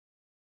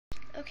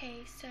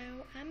Okay, so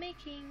I'm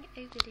making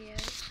a video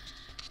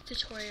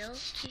tutorial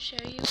to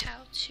show you how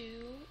to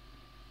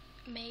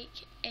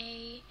make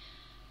a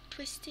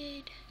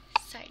twisted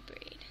side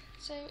braid.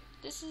 So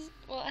this is,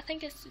 well, I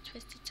think it's the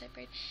twisted side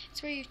braid.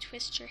 It's where you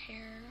twist your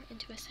hair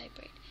into a side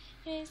braid.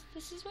 Anyways,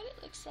 this is what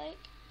it looks like.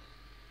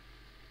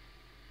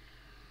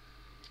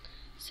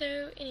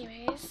 So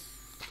anyways,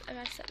 I'm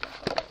about to set my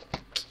phone.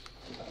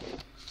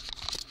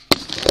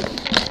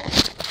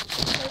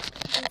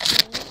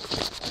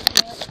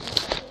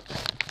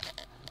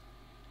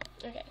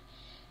 Okay,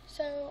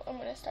 so I'm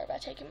going to start by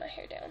taking my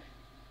hair down.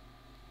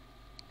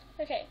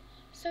 Okay,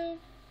 so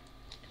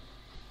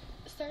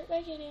start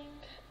by getting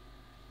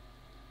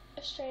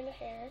a strand of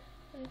hair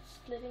and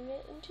splitting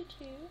it into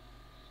two,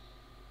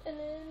 and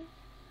then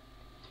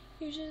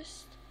you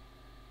just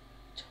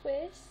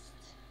twist,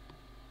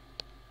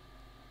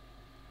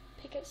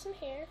 pick up some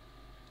hair,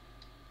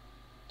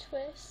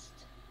 twist,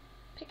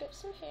 pick up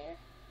some hair,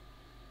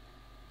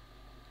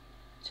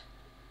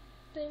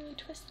 then you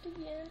twist it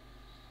again,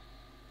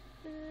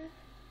 and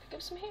pick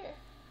up some hair.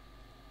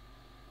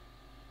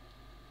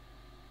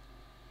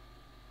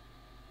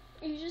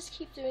 You just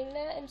keep doing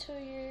that until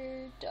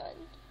you're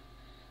done.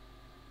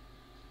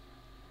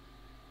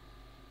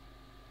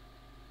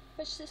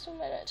 Which this one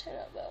might not turn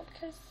out well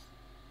because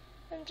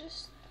I'm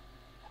just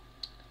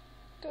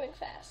going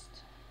fast.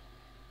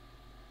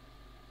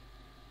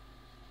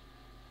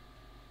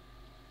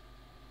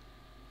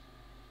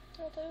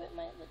 Although it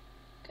might look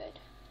good.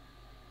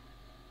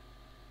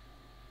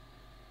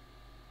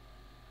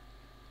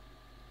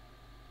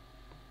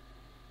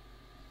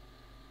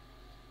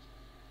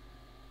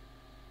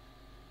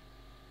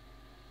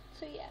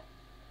 So yeah,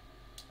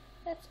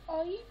 that's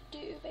all you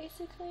do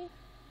basically.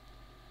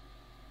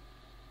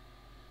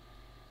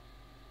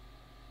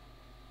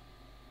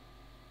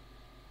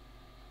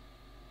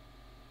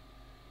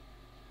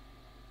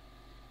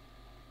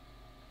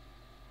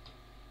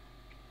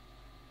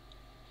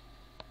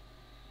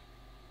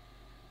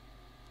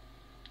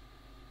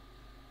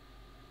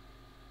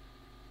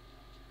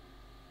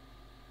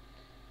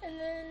 And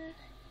then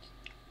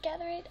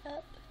gather it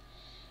up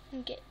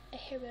and get a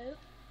hair bow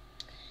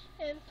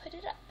and put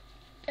it up.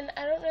 And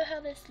I don't know how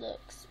this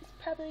looks. It's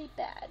probably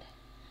bad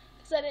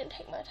because I didn't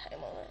take my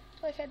time on it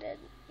like I did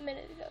a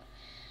minute ago.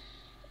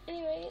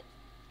 Anyway,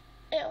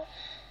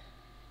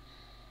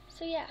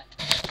 so yeah,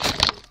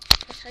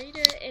 that's how you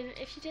do it. And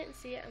if you didn't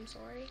see it, I'm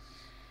sorry.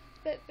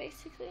 But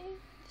basically,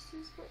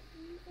 this is what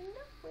you end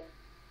up with.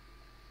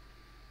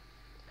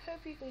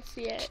 Hope you can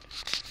see it.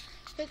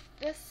 But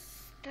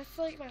that's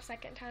like my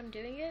second time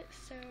doing it,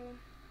 so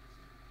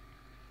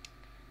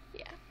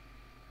yeah.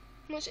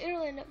 Which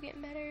it'll end up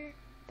getting better,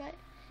 but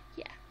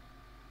yeah.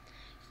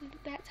 So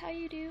that's how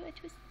you do a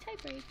twisted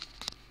side braid.